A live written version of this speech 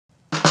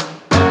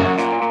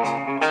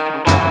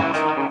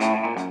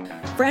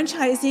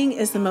Franchising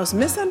is the most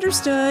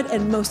misunderstood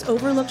and most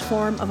overlooked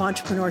form of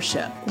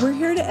entrepreneurship. We're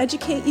here to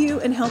educate you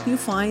and help you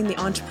find the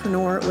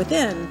entrepreneur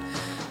within.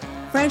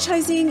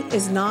 Franchising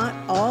is not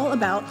all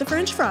about the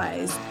French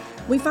fries.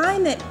 We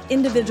find that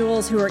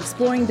individuals who are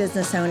exploring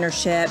business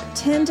ownership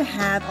tend to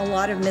have a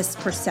lot of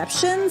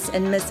misperceptions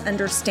and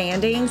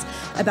misunderstandings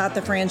about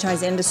the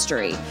franchise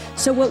industry.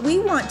 So what we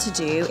want to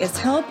do is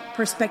help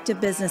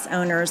prospective business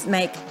owners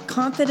make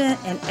confident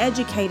and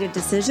educated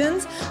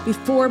decisions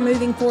before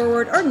moving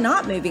forward or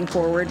not moving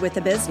forward with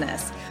a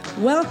business.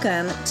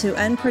 Welcome to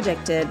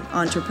Unpredicted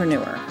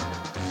Entrepreneur.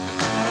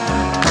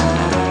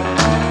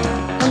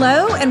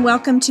 Hello, and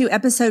welcome to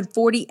episode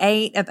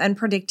 48 of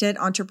Unpredicted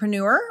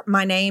Entrepreneur.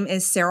 My name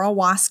is Sarah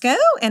Wasco,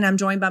 and I'm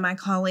joined by my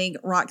colleague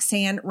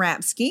Roxanne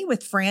Rapsky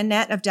with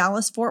FranNet of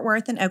Dallas, Fort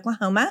Worth, and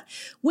Oklahoma.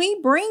 We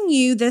bring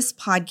you this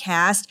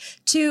podcast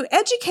to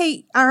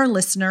educate our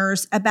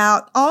listeners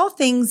about all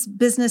things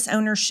business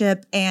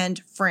ownership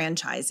and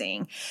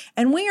franchising.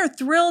 And we are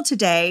thrilled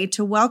today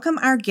to welcome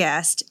our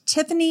guest,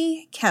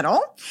 Tiffany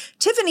Kettle.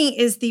 Tiffany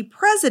is the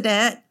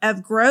president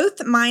of Growth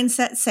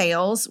Mindset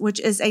Sales,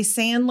 which is a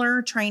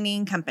Sandler training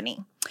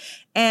company.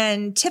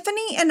 And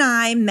Tiffany and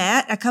I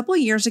met a couple of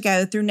years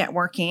ago through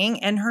networking,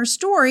 and her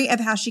story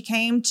of how she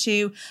came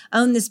to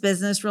own this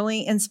business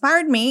really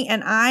inspired me.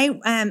 And I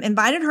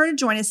invited her to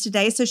join us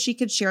today so she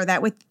could share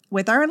that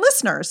with our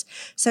listeners.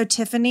 So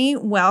Tiffany,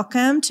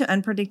 welcome to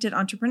Unpredicted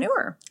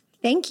Entrepreneur.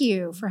 Thank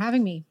you for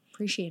having me.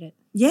 Appreciate it.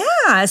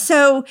 Yeah.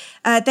 So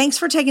thanks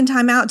for taking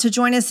time out to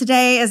join us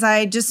today. As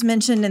I just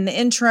mentioned in the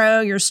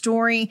intro, your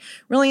story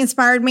really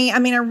inspired me. I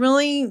mean, I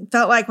really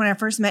felt like when I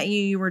first met you,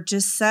 you were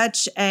just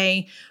such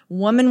a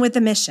woman with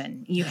a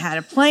mission. You had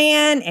a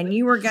plan and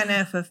you were going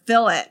to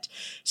fulfill it.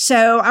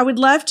 So I would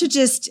love to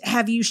just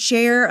have you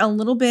share a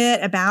little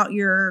bit about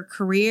your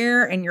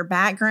career and your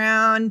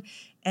background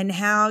and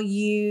how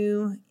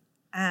you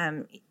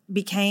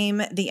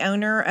became the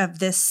owner of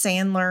this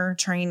Sandler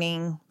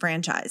training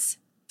franchise.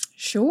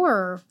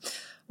 Sure.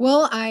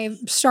 Well, I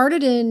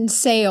started in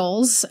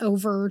sales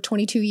over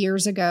 22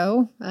 years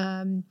ago,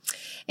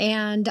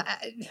 and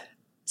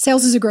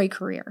sales is a great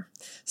career.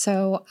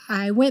 So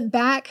I went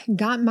back,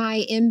 got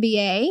my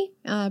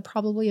MBA,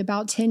 probably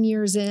about 10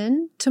 years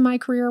into my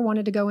career,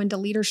 wanted to go into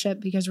leadership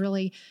because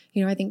really,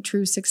 I think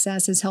true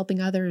success is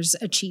helping others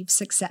achieve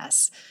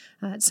success.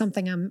 It's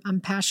something I'm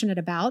passionate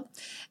about,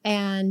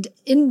 and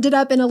ended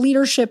up in a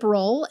leadership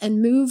role and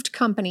moved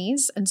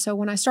companies. And so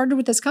when I started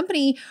with this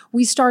company,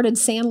 we started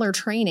Sandler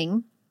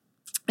training.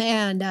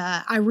 And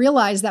I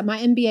realized that my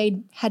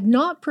MBA had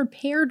not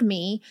prepared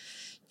me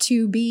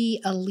to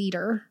be a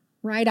leader.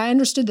 Right. I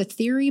understood the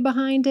theory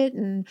behind it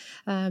and,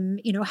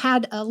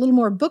 had a little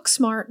more book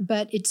smart,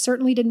 but it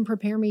certainly didn't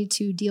prepare me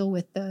to deal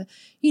with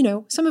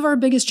some of our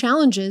biggest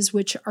challenges,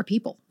 which are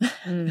people.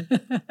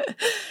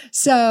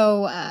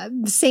 So I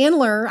was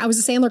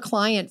a Sandler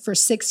client for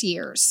 6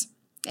 years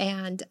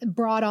and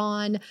brought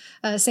on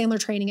Sandler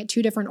training at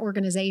 2 different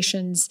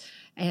organizations.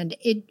 And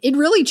it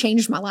really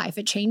changed my life.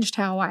 It changed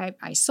how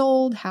I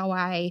sold, how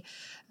I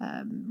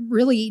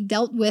really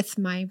dealt with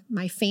my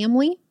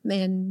family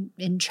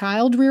and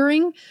child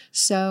rearing.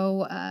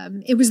 So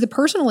it was the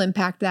personal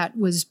impact that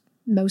was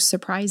most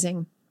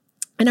surprising.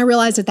 And I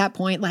realized at that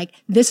point,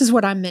 this is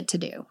what I'm meant to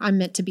do. I'm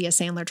meant to be a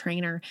Sandler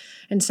trainer.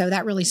 And so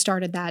that really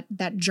started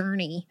that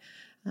journey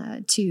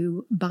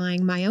to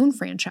buying my own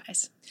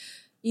franchise.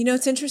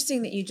 It's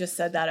interesting that you just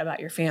said that about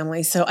your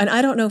family. So, and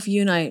I don't know if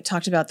you and I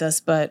talked about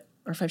this, or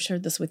if I've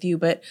shared this with you,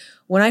 but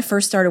when I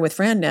first started with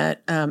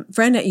FranNet,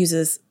 FranNet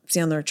uses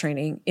Sandler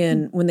training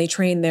when they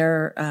train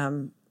their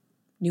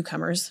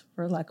newcomers,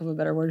 for lack of a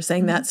better word of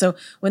saying that. So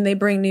when they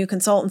bring new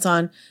consultants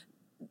on,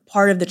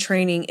 part of the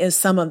training is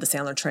some of the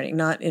Sandler training,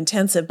 not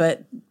intensive,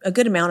 but a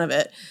good amount of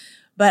it.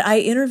 But I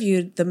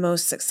interviewed the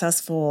most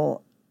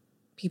successful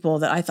people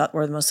that I thought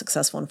were the most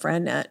successful in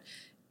FranNet,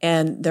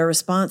 and their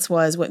response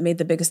was what made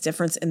the biggest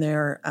difference in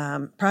their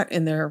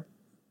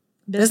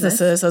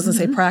businesses. I was going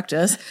to say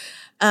practice.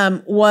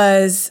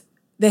 Was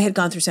they had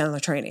gone through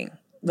Sandler training,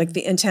 like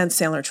the intense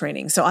Sandler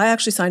training. So I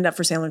actually signed up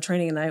for Sandler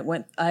training, and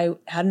I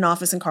had an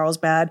office in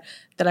Carlsbad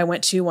that I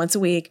went to once a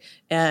week,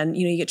 and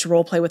you get to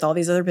role play with all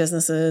these other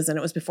businesses, and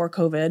it was before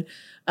COVID.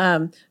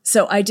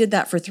 So I did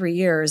that for 3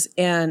 years,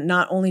 and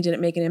not only did it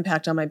make an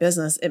impact on my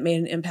business, it made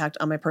an impact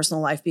on my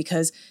personal life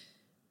because,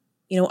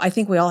 I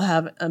think we all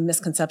have a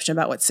misconception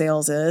about what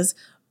sales is,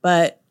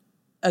 but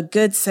a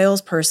good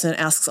salesperson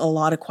asks a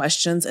lot of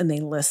questions and they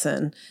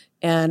listen.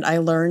 And I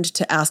learned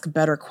to ask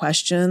better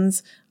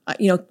questions.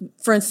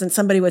 For instance,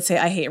 somebody would say,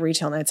 I hate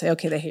retail. And I'd say,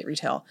 okay, they hate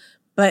retail.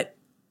 But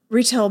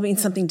retail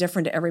means something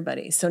different to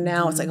everybody. So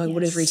now it's like,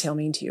 what does retail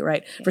mean to you,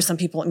 right? Yeah. For some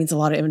people, it means a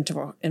lot of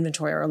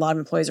inventory or a lot of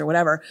employees or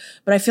whatever.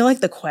 But I feel like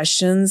the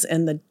questions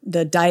and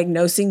the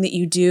diagnosing that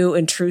you do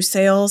in true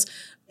sales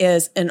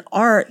is an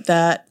art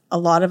that a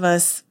lot of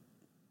us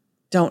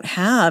don't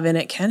have. And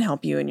it can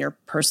help you in your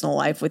personal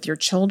life with your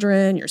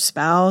children, your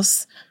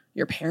spouse,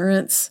 your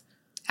parents.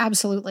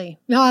 Absolutely.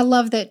 No, I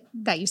love that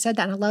you said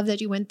that. And I love that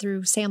you went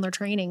through Sandler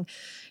training.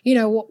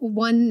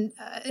 One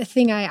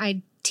thing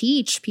I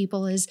teach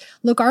people is,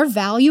 look, our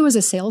value as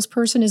a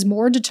salesperson is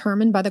more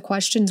determined by the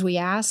questions we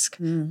ask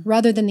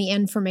rather than the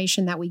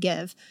information that we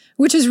give,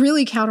 which is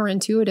really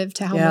counterintuitive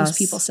to how most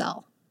people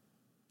sell.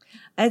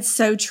 It's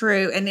so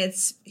true. And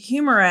it's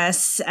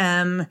humorous.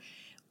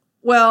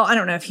 Well, I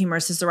don't know if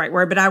humorous is the right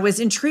word, but I was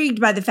intrigued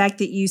by the fact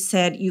that you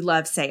said you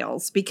love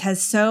sales,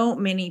 because so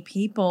many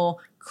people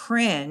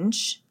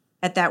cringe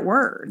at that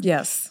word.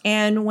 Yes.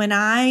 And when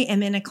I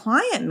am in a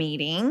client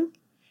meeting,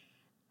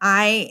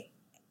 I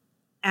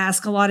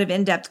ask a lot of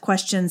in-depth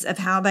questions of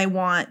how they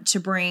want to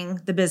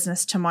bring the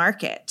business to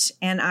market.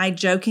 And I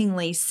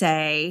jokingly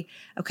say,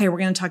 okay, we're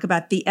going to talk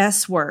about the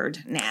S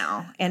word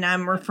now. And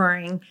I'm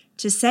referring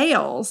to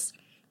sales.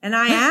 And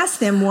I ask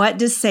them, what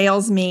does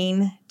sales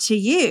mean to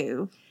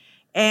you?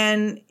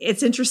 And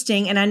it's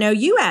interesting. And I know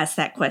you asked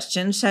that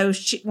question. So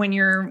when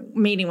you're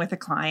meeting with a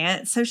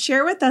client, so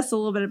share with us a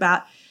little bit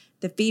about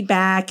the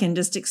feedback and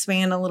just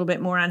expand a little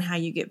bit more on how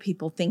you get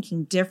people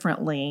thinking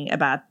differently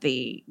about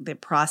the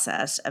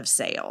process of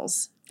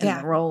sales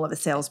and the role of a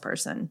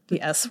salesperson.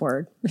 The S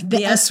word.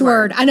 The S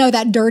word. I know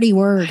that dirty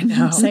word,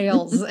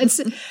 sales.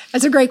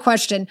 It's a great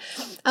question.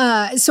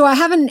 So I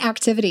have an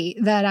activity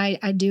that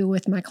I do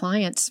with my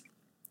clients.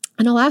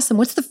 And I'll ask them,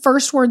 what's the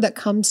first word that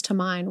comes to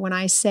mind when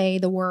I say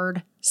the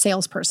word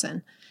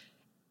salesperson?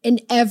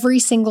 And every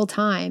single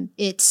time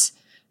it's,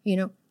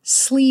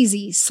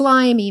 sleazy,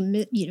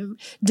 slimy,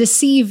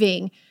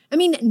 deceiving. I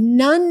mean,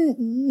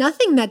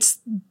 nothing that's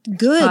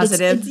good.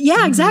 Positive.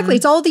 Exactly.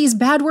 It's all these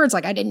bad words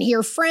like I didn't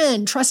hear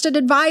friend, trusted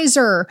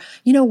advisor.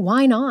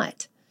 Why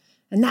not?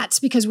 And that's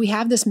because we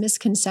have this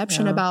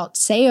misconception about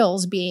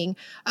sales being,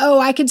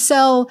 I could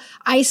sell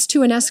ice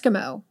to an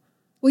Eskimo.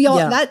 Well,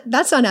 y'all,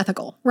 that's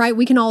unethical, right?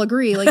 We can all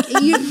agree. Like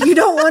you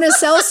don't want to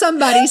sell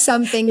somebody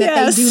something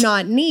that they do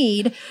not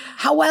need.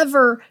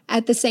 However,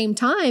 at the same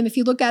time, if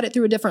you look at it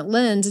through a different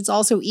lens, it's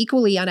also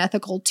equally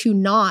unethical to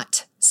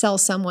not sell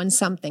someone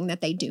something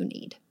that they do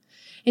need.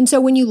 And so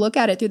when you look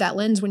at it through that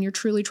lens, when you're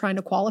truly trying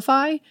to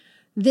qualify,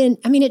 then,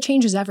 it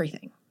changes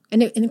everything.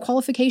 And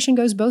qualification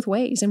goes both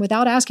ways. And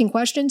without asking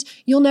questions,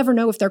 you'll never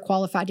know if they're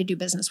qualified to do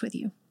business with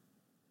you.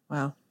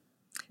 Wow.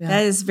 Yeah.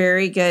 That is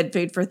very good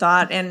food for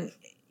thought. And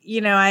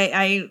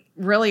I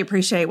really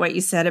appreciate what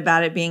you said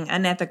about it being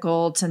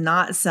unethical to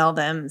not sell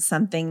them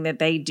something that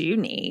they do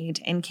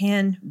need and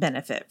can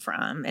benefit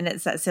from. And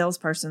it's that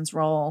salesperson's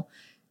role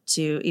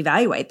to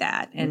evaluate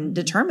that and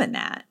determine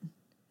that.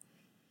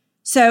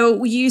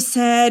 So you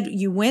said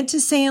you went to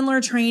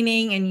Sandler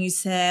training and you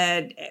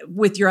said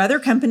with your other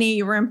company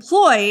you were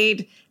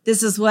employed,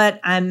 this is what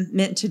I'm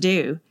meant to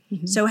do.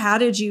 Mm-hmm. So how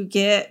did you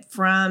get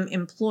from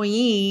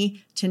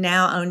employee to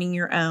now owning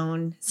your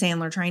own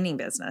Sandler training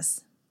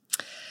business?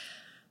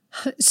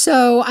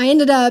 So I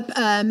ended up,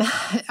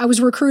 I was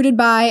recruited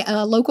by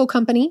a local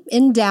company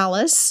in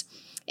Dallas.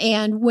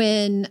 And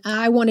when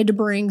I wanted to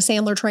bring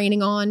Sandler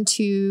training on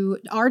to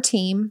our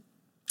team,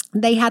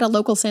 they had a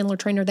local Sandler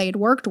trainer they had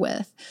worked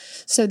with.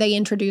 So they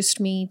introduced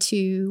me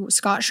to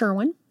Scott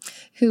Sherwin,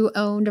 who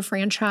owned a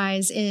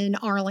franchise in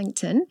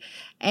Arlington.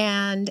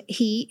 And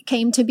he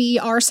came to be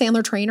our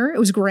Sandler trainer. It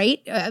was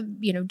great,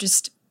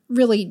 just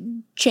really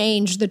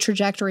changed the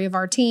trajectory of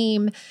our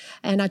team.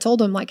 And I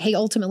told him hey,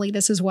 ultimately,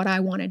 this is what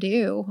I want to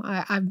do.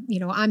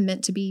 I'm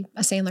meant to be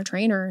a Sandler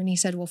trainer. And he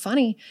said, well,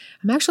 funny,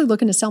 I'm actually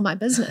looking to sell my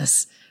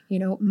business.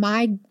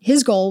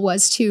 His goal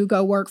was to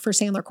go work for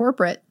Sandler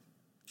Corporate,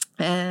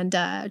 and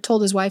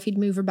told his wife he'd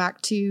move her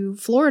back to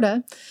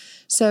Florida.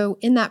 So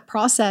in that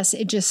process,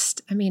 it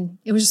was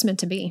just meant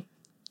to be.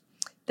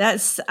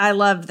 I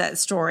love that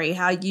story,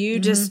 how you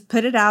just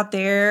put it out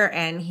there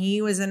and he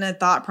was in a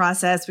thought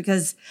process,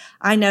 because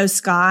I know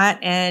Scott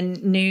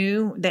and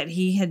knew that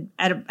he had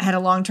a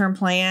long-term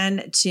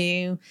plan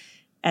to,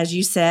 as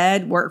you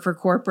said, work for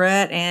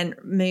corporate and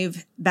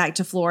move back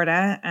to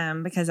Florida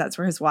because that's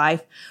where his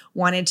wife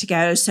wanted to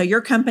go. So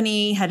your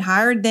company had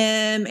hired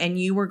them and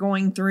you were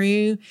going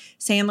through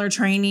Sandler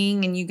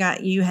training and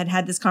you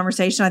had this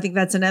conversation. I think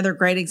that's another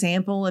great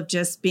example of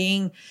just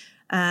being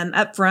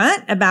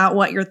upfront about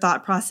what your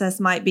thought process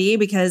might be,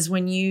 because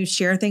when you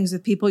share things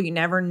with people, you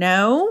never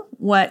know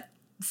what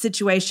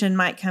situation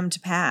might come to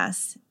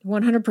pass.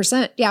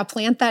 100%. Yeah.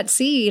 Plant that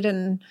seed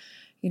and,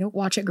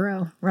 watch it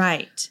grow.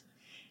 Right.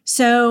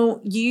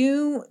 So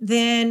you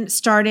then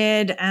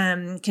started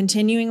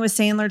continuing with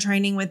Sandler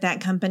training with that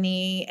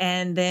company.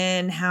 And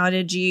then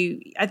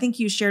I think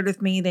you shared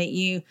with me that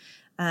you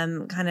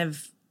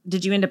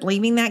did you end up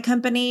leaving that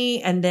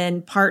company and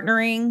then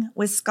partnering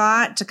with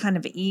Scott to kind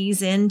of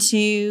ease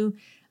into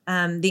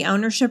the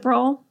ownership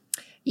role?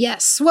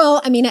 Yes.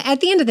 Well, at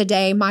the end of the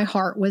day, my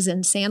heart was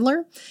in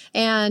Sandler,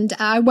 and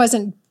I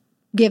wasn't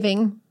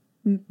giving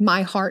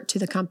my heart to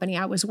the company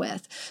I was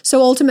with.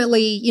 So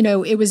ultimately,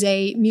 it was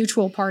a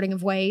mutual parting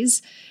of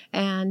ways.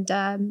 And,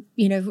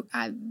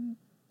 I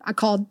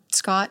called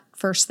Scott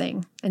first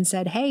thing and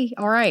said, hey,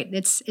 all right,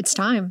 it's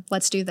time.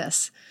 Let's do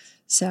this.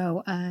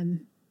 So,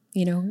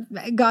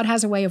 God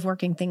has a way of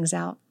working things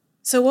out.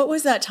 So what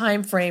was that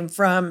time frame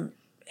from,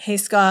 hey,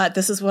 Scott,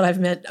 this is what I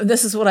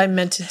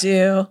meant to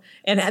do.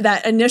 And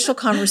that initial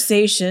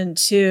conversation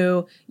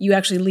to you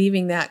actually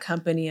leaving that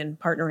company and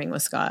partnering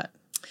with Scott?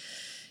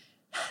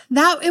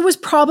 It was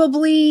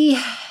probably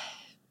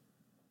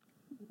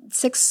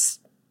 6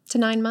 to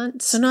 9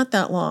 months. So not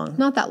that long.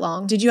 Not that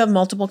long. Did you have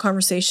multiple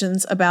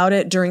conversations about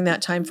it during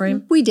that time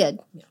frame? We did.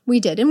 Yeah. We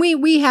did. And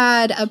we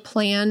had a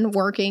plan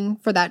working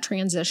for that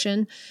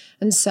transition.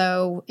 And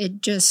so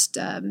it just,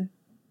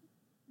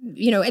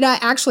 it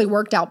actually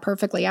worked out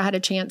perfectly. I had a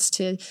chance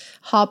to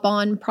hop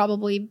on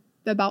probably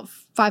about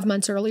 5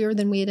 months earlier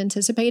than we had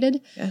anticipated,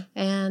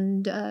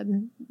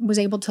 and was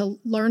able to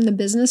learn the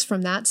business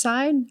from that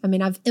side. I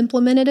mean, I've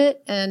implemented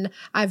it and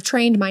I've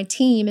trained my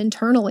team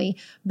internally,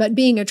 but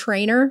being a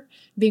trainer,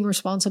 being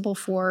responsible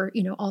for,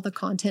 all the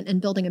content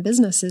and building a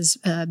business is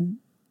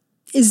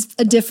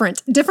a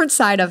different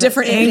side of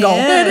different angle.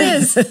 It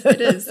is.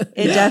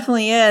 It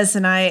definitely is.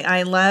 And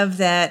I love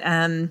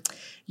that,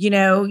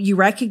 you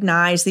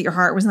recognize that your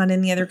heart was not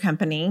in the other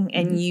company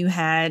and you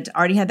had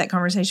already had that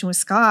conversation with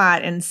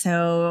Scott. And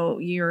so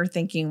you're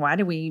thinking, why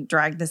do we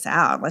drag this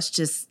out? Let's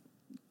just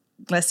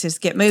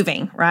get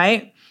moving.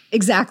 Right.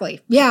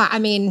 Exactly. Yeah. I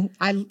mean,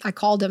 I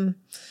called him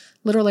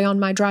literally on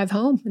my drive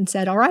home and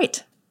said, all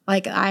right.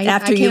 Like I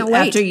can't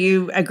wait. After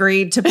you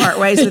agreed to part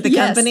ways with the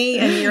company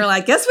and you're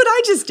like, guess what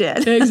I just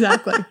did?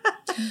 Exactly.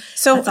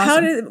 So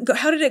how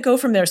did it go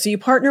from there? So you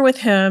partner with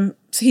him.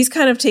 So he's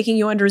kind of taking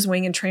you under his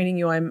wing and training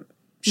you, I'm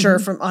sure,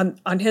 from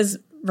on his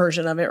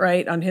version of it,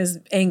 right? On his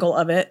angle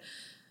of it.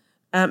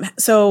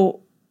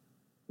 So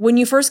when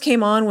you first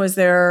came on, was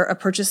there a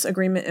purchase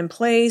agreement in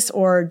place,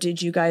 or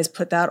did you guys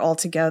put that all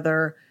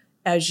together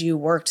as you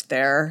worked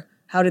there?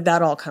 How did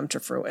that all come to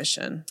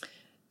fruition?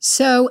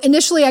 So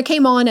initially I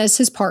came on as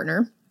his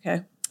partner.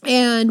 Okay.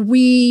 And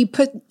we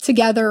put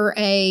together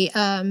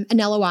an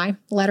LOI,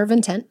 letter of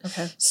intent.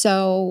 Okay.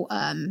 So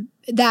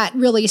that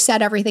really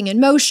set everything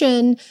in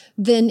motion.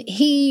 Then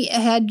he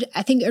had,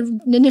 I think,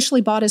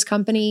 initially bought his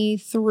company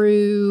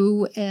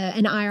through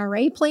an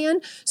IRA plan.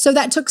 So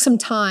that took some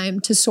time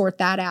to sort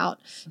that out.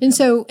 Okay. And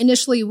so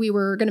initially we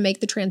were going to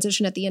make the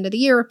transition at the end of the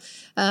year,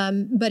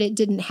 but it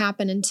didn't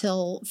happen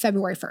until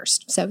February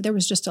 1st. So there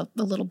was just a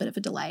little bit of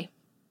a delay.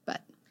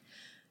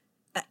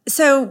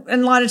 So,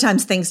 and a lot of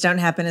times things don't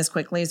happen as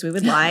quickly as we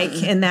would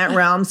like in that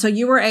realm. So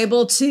you were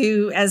able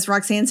to, as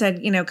Roxanne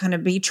said, kind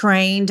of be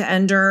trained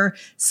under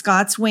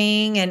Scott's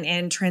wing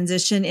and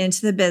transition into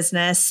the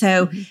business.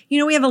 So,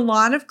 we have a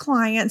lot of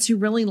clients who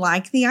really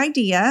like the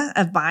idea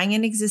of buying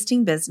an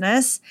existing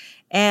business.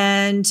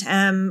 And,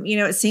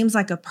 it seems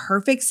like a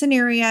perfect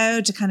scenario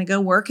to kind of go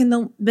work in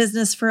the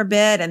business for a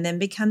bit and then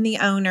become the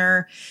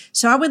owner.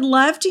 So I would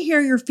love to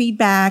hear your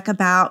feedback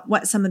about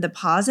what some of the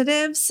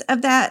positives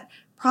of that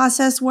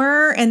process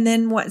were, and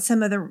then what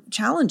some of the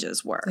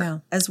challenges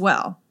were as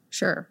well.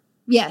 Sure.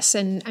 Yes.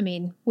 And I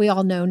mean, we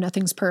all know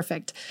nothing's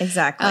perfect.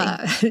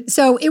 Exactly.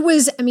 So it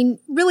was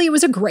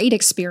a great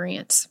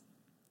experience.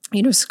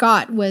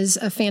 Scott was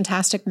a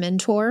fantastic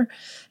mentor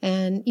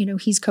and,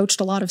 he's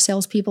coached a lot of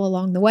salespeople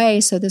along the way.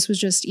 So this was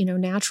just,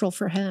 natural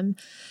for him.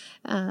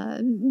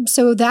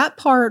 So that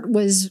part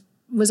was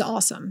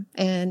awesome.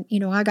 And,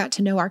 I got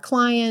to know our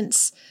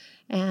clients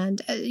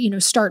and,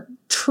 start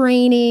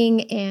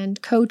training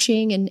and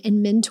coaching and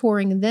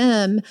mentoring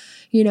them,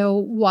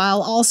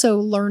 while also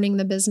learning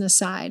the business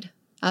side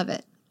of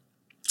it.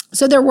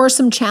 So there were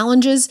some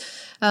challenges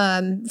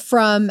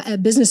from a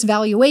business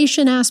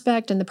valuation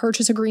aspect, and the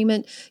purchase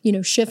agreement,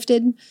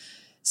 shifted.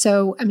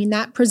 So,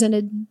 that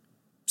presented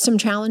some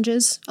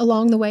challenges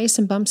along the way,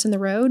 some bumps in the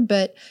road,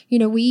 but,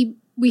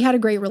 we had a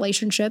great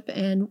relationship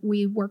and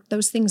we worked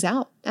those things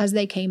out as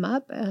they came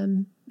up.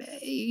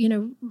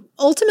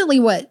 Ultimately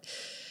what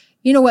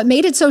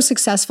made it so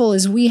successful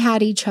is we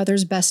had each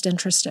other's best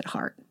interest at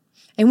heart.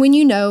 And when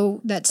you know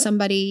that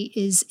somebody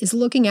is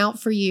looking out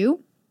for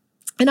you,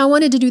 and I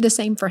wanted to do the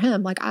same for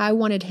him. Like I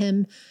wanted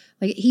him,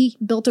 he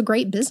built a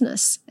great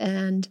business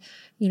and,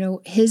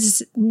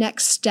 his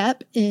next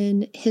step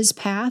in his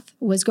path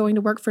was going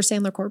to work for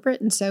Sandler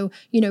Corporate. And so,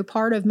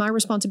 part of my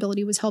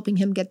responsibility was helping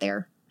him get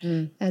there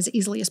as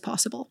easily as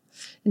possible.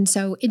 And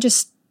so it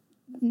just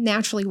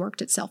naturally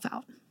worked itself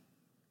out.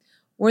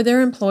 Were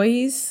there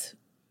employees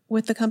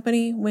with the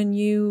company when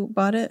you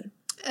bought it?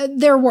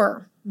 There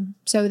were.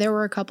 So there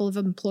were a couple of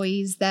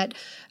employees that,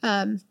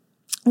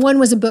 one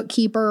was a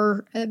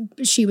bookkeeper.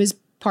 She was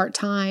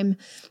part-time.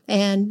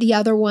 And the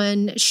other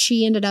one,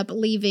 she ended up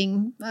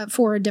leaving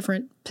for a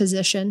different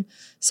position.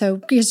 So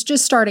because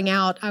just starting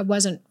out, I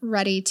wasn't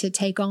ready to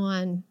take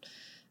on,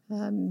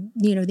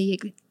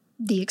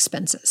 the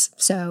expenses.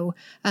 So,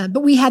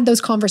 but we had those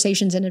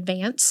conversations in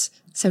advance.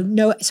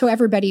 So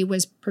everybody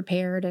was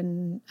prepared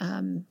and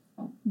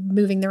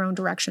moving their own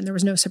direction. There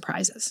was no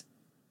surprises.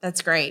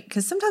 That's great,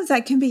 because sometimes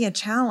that can be a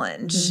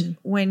challenge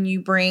when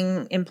you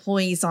bring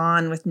employees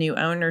on with new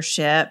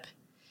ownership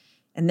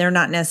and they're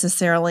not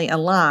necessarily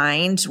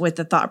aligned with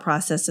the thought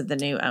process of the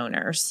new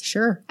owners.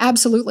 Sure,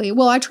 absolutely.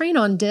 Well, I train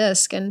on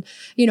DISC, and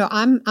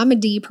I'm a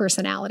D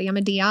personality. I'm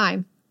a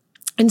DI.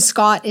 And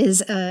Scott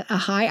is a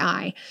high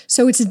I.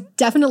 So it's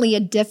definitely a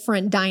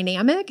different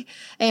dynamic.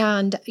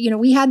 And,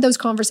 we had those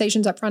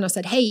conversations up front. I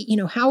said, hey,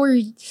 how are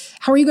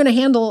you going to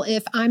handle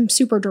if I'm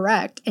super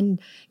direct? And,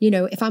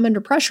 if I'm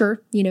under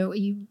pressure,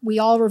 we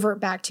all revert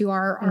back to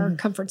our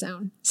comfort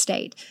zone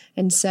state.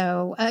 And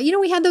so,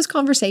 we had those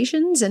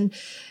conversations, and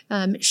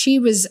she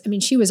was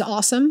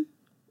awesome,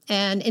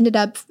 and ended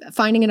up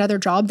finding another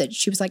job that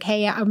she was like,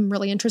 hey, I'm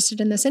really interested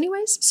in this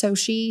anyways. So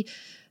she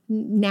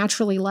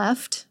naturally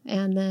left,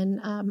 and then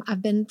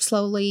I've been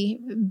slowly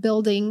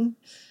building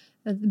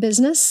the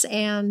business,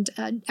 and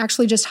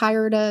actually just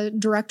hired a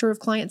director of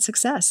client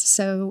success.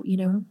 So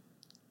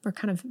we're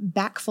kind of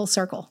back full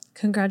circle.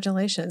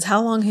 Congratulations!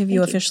 How long have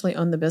you officially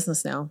owned the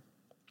business now?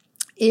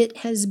 It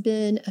has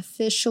been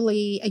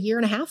officially a year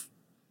and a half.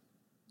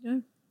 Yeah,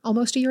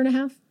 almost a year and a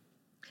half.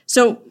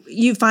 So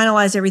you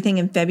finalized everything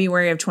in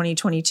February of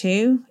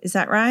 2022. Is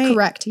that right?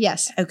 Correct.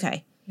 Yes.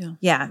 Okay.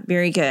 Yeah,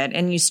 very good.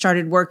 And you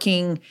started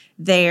working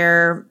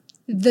there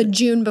the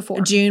June before.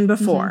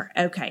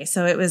 Mm-hmm. Okay.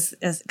 So it was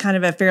kind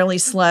of a fairly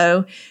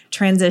slow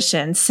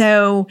transition.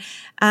 So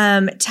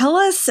tell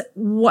us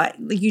what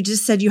you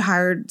just said. You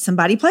hired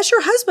somebody, plus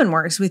your husband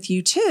works with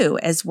you too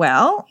as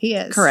well. He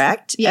is.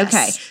 Correct? Yes.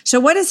 Okay. So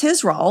what is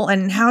his role,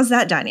 and how's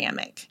that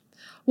dynamic?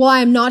 Well, I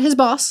am not his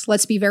boss.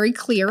 Let's be very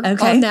clear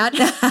on that.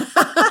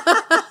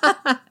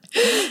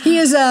 He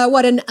is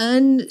an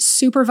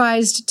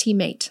unsupervised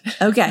teammate.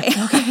 Okay.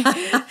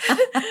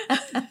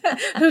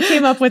 Who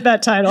came up with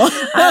that title?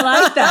 I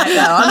like that,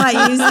 though.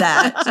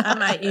 I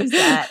might use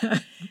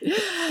that.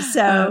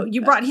 So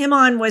you brought him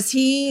on. Was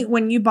he,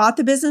 when you bought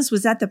the business,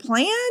 was that the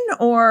plan,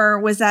 or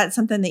was that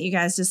something that you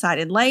guys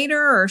decided later?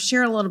 Or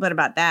share a little bit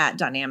about that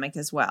dynamic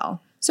as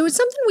well. So it's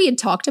something we had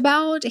talked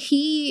about.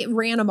 He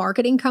ran a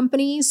marketing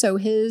company, so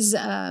his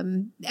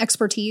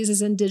expertise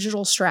is in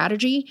digital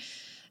strategy.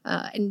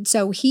 And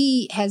so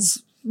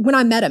when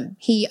I met him,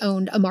 he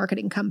owned a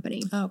marketing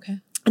company. Oh, okay.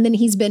 And then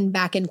he's been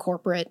back in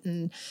corporate,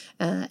 and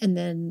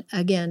then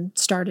again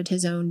started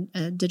his own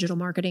digital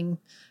marketing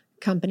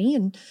company.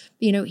 And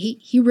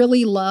he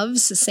really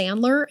loves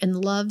Sandler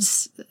and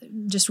loves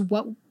just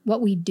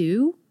what we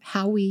do,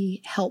 how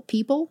we help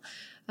people,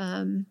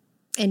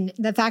 and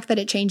the fact that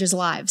it changes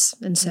lives.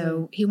 And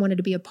so he wanted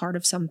to be a part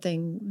of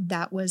something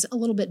that was a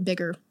little bit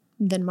bigger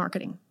than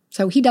marketing.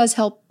 So he does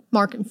help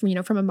market,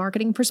 from a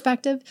marketing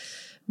perspective.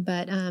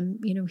 But,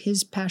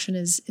 his passion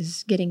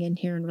is getting in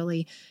here and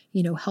really,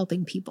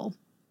 helping people.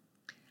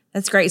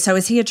 That's great. So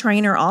is he a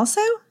trainer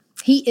also?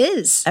 He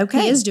is.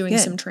 Okay. He is doing good.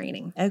 some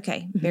training.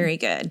 Okay. Very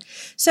good.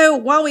 So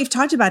while we've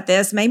talked about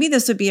this, maybe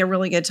this would be a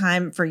really good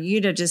time for you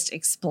to just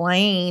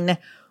explain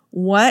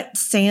what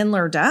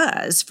Sandler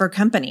does for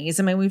companies.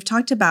 I mean, we've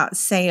talked about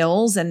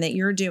sales and that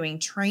you're doing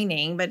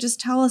training, but just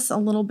tell us a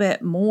little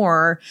bit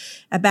more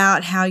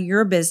about how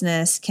your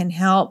business can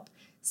help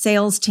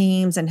sales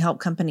teams and help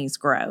companies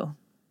grow.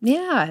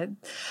 Yeah.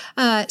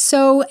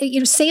 So,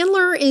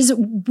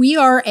 Sandler we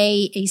are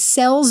a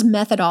sales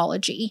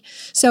methodology.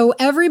 So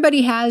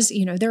everybody has,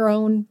 their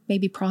own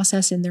maybe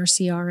process in their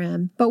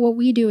CRM. But what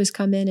we do is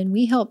come in and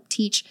we help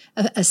teach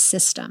a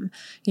system,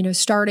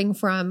 starting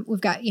from,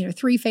 we've got,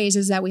 3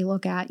 phases that we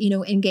look at,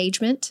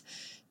 engagement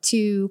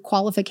to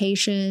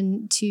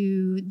qualification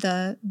to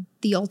the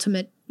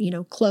ultimate,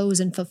 close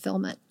and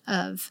fulfillment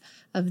of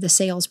the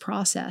sales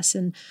process.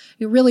 And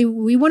really,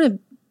 we want to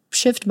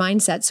shift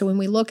mindset. So when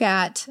we look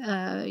at,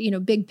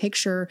 big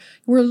picture,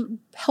 we're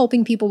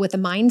helping people with the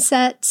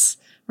mindsets,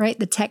 right?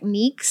 The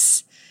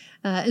techniques,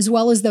 as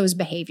well as those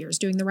behaviors,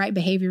 doing the right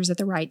behaviors at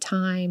the right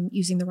time,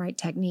 using the right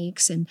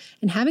techniques, and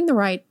having the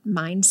right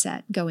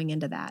mindset going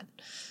into that.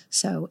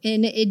 So,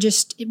 and it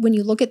just, when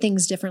you look at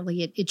things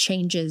differently, it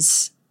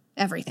changes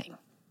everything.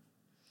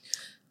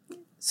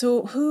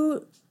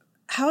 So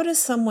how does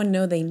someone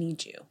know they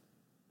need you?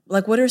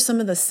 Like, what are some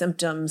of the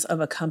symptoms of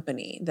a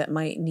company that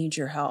might need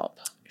your help?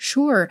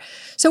 Sure.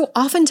 So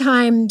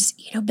oftentimes,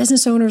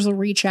 business owners will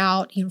reach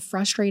out,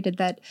 frustrated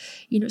that,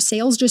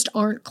 sales just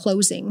aren't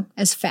closing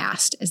as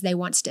fast as they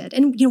once did.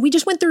 And, we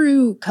just went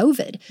through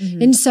COVID.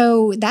 Mm-hmm. And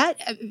so that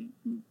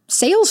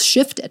sales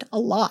shifted a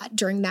lot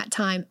during that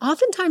time.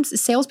 Oftentimes the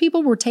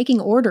salespeople were taking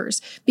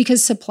orders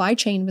because supply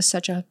chain was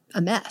such a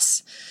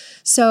mess.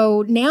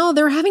 So now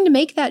they're having to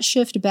make that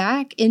shift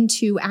back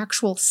into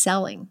actual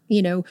selling,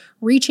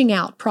 reaching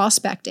out,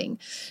 prospecting.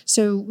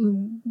 So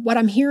what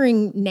I'm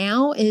hearing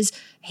now is,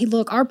 hey,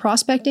 look, our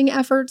prospecting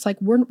efforts, like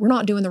we're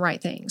not doing the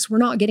right things. We're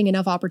not getting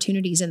enough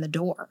opportunities in the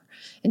door.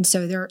 And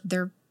so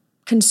they're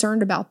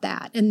concerned about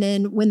that. And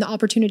then when the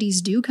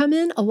opportunities do come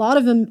in, a lot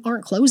of them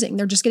aren't closing.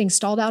 They're just getting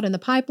stalled out in the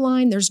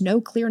pipeline. There's no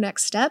clear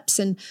next steps.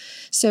 And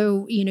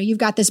so, you've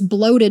got this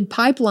bloated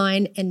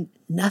pipeline and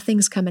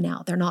nothing's coming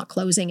out. They're not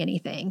closing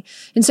anything.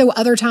 And so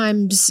other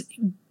times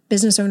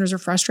business owners are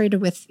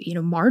frustrated with,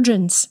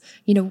 margins.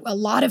 A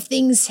lot of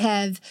things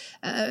have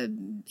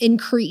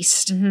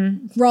increased.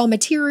 Mm-hmm. Raw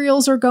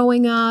materials are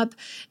going up.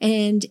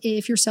 And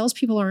if your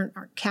salespeople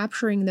aren't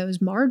capturing those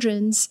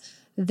margins,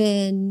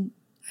 then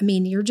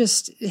you're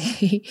just,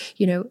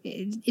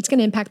 it's going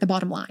to impact the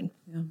bottom line.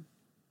 Yeah.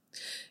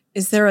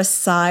 Is there a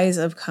size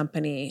of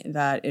company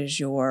that is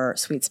your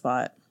sweet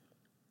spot?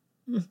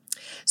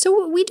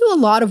 So we do a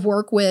lot of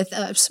work with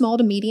small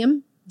to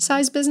medium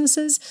sized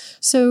businesses.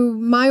 So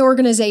my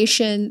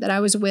organization that I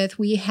was with,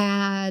 we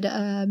had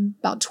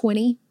about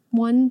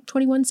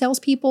 21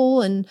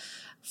 salespeople and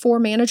 4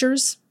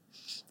 managers.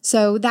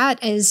 So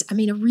that is, a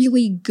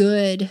really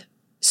good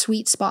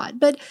sweet spot.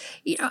 But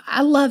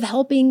I love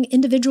helping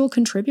individual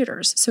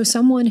contributors. So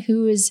someone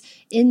who is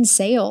in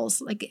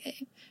sales,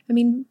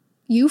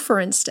 you, for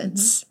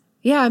instance.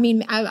 Yeah,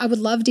 I would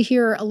love to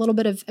hear a little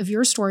bit of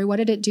your story. What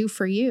did it do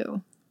for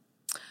you?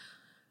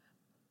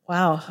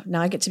 Wow,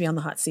 now I get to be on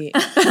the hot seat.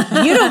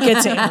 You don't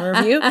get to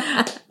interview.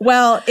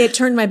 Well, it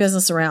turned my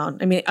business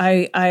around.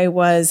 I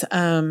was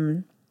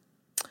a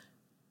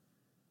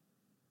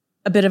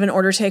bit of an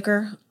order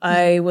taker.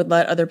 I would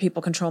let other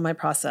people control my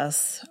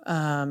process.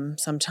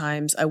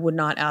 Sometimes I would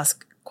not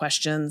ask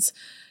questions,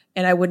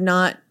 and I would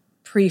not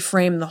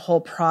pre-frame the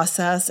whole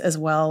process as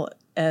well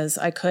as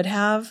I could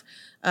have,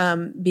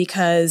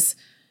 because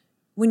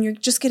when you're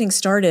just getting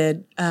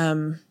started,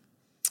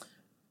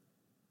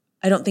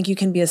 I don't think you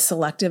can be as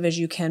selective as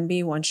you can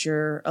be once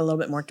you're a little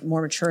bit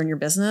more mature in your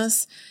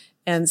business.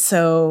 And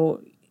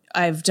so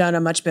I've done a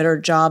much better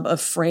job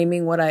of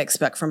framing what I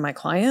expect from my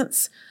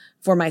clients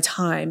for my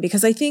time.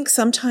 Because I think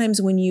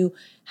sometimes when you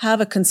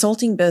have a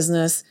consulting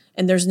business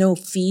and there's no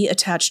fee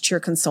attached to your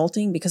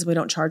consulting, because we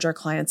don't charge our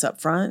clients up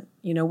front,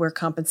 we're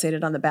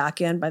compensated on the back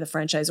end by the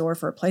franchisor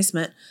for a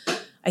placement.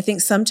 I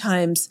think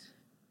sometimes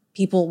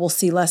people will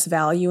see less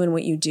value in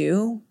what you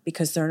do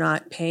because they're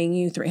not paying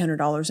you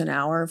 $300 an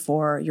hour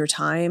for your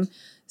time.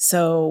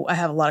 So I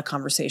have a lot of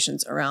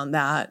conversations around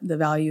that, the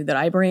value that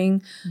I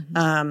bring,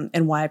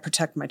 and why I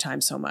protect my time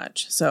so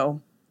much.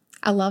 So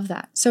I love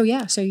that. So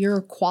so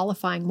you're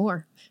qualifying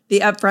more.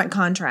 The upfront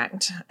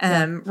contract,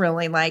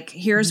 really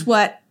here's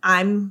what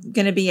I'm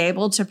going to be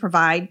able to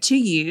provide to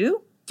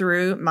you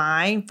through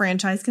my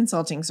franchise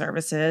consulting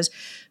services.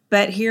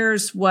 But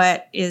here's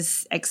what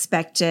is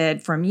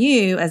expected from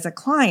you as a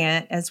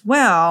client as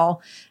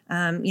well.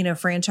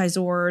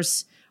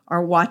 Franchisors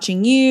are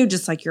watching you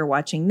just like you're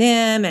watching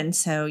them. And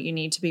so you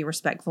need to be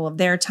respectful of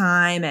their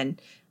time and,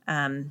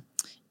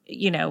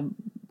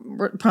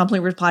 promptly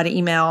reply to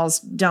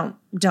emails. Don't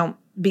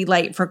be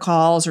late for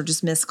calls or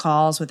just miss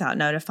calls without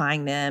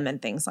notifying them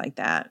and things like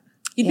that.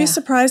 You'd be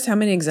surprised how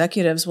many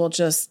executives will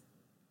just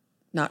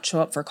not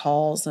show up for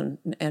calls and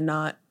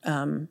not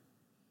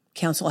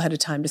counsel ahead of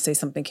time to say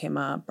something came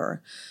up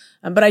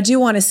but I do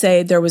want to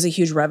say there was a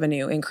huge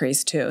revenue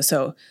increase too.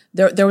 So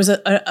there was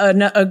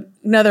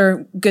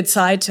another good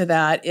side to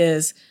that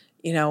is,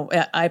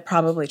 I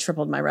probably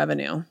tripled my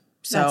revenue.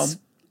 So awesome.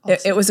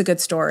 it was a good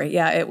story.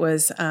 Yeah, it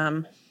was.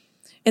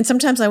 And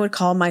sometimes I would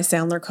call my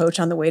Sandler coach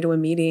on the way to a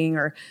meeting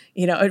or,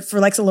 for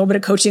a little bit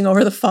of coaching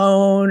over the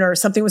phone or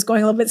something was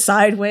going a little bit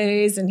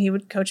sideways and he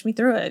would coach me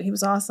through it. He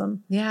was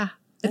awesome. Yeah.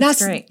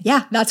 That's great.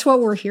 Yeah. That's what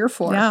we're here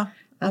for. Yeah.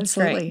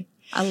 Absolutely. Great.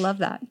 I love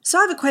that. So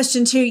I have a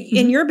question too.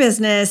 In your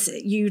business,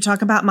 you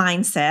talk about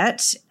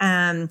mindset.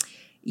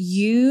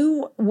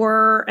 You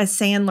were a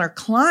Sandler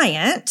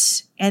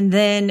client and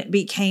then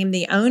became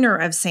the owner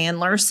of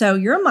Sandler. So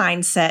your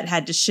mindset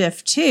had to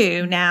shift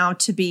too now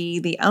to be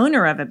the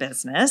owner of a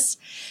business.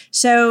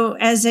 So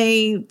as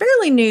a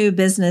fairly new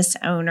business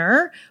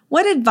owner,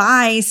 what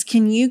advice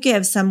can you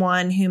give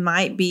someone who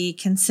might be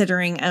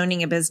considering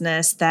owning a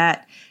business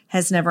that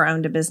has never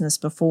owned a business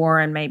before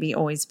and maybe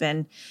always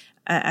been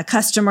a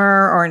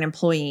customer or an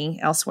employee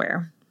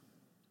elsewhere?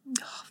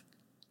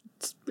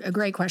 It's a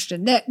great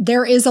question.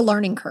 There is a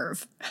learning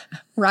curve,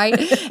 right?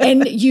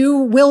 And you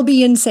will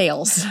be in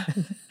sales.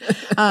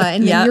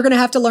 And then you're going to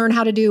have to learn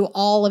how to do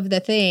all of the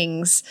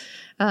things.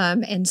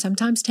 And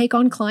sometimes take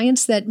on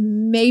clients that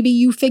maybe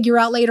you figure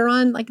out later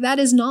on, that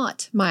is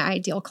not my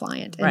ideal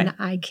client. Right. And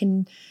I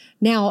can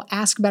now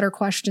ask better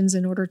questions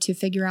in order to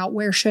figure out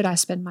where should I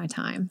spend my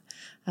time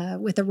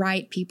with the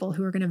right people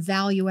who are going to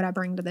value what I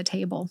bring to the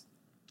table.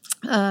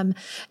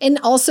 And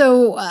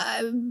also,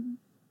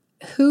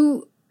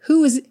 who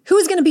is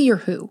going to be your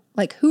who?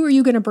 Who are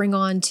you going to bring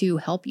on to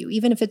help you?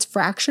 Even if it's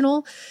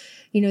fractional,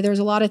 there's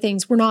a lot of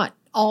things. We're not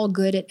all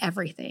good at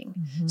everything.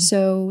 Mm-hmm.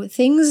 So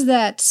things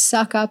that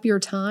suck up your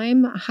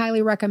time, I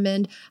highly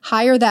recommend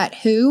hire that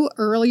who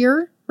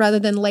earlier rather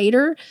than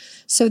later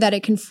so that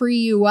it can free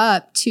you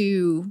up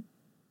to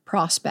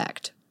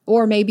prospect.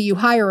 Or maybe you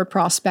hire a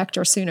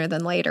prospector sooner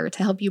than later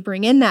to help you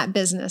bring in that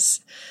business.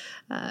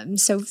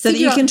 So that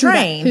you can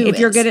train if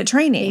you're good at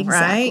training,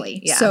 exactly. Right?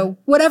 Yeah. So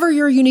whatever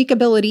your unique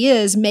ability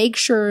is, make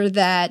sure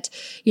that,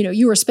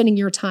 you are spending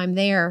your time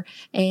there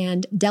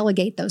and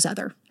delegate those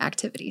other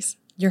activities.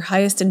 Your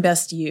highest and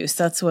best use.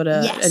 That's what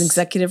an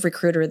executive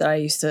recruiter that I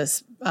used to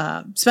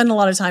spend a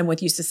lot of time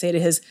with used to say to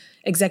his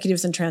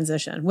executives in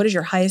transition. What is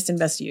your highest and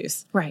best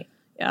use? Right.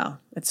 Yeah,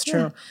 it's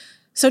true. Yeah.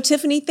 So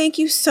Tiffany, thank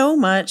you so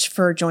much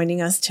for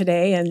joining us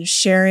today and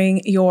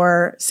sharing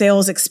your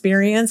sales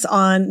experience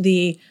on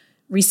the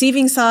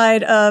receiving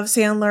side of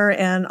Sandler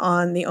and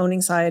on the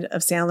owning side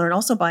of Sandler and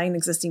also buying an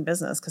existing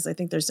business, because I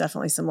think there's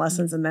definitely some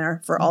lessons in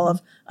there for all of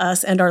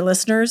us and our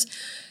listeners.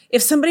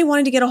 if somebody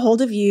wanted to get a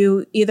hold of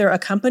you, either a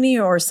company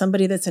or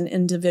somebody that's an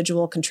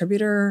individual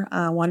contributor,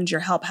 wanted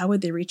your help, how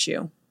would they reach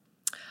you?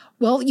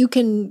 Well, you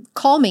can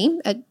call me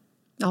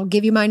I'll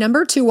give you my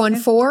number,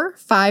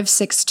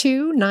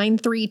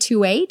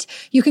 214-562-9328.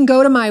 You can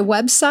go to my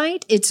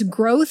website. It's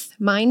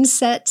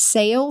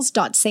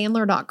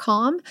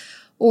growthmindsetsales.sandler.com,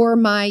 or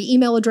my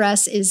email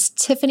address is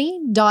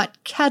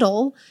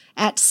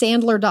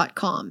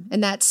tiffany.kettle@sandler.com.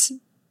 And that's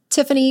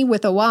Tiffany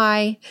with a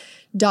Y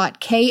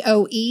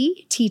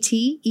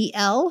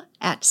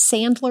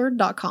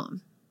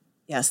 .KOETTEL@sandler.com.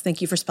 Yes,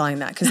 thank you for spelling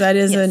that, because that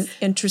is an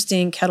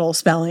interesting kettle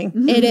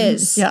spelling. It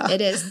is. Yeah.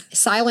 It is.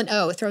 Silent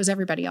O. It throws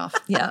everybody off.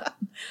 Yeah.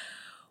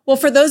 Well,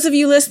 for those of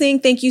you listening,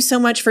 thank you so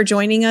much for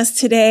joining us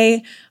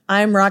today.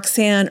 I'm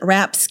Roxanne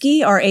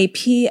Rapske,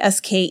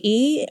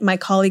 Rapske. My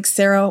colleague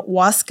Sarah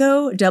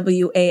Waskow,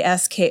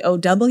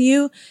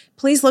 Waskow.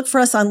 Please look for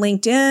us on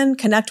LinkedIn,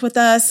 connect with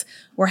us.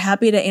 We're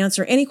happy to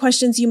answer any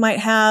questions you might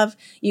have.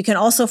 You can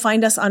also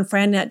find us on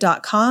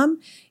frannet.com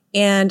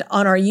and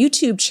on our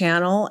YouTube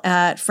channel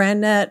at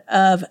Frannet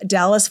of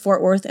Dallas,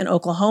 Fort Worth, and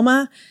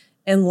Oklahoma.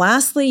 And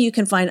lastly, you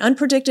can find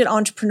Unpredicted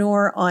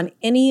Entrepreneur on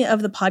any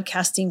of the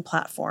podcasting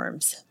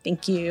platforms.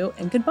 Thank you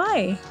and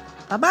goodbye.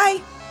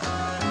 Bye-bye.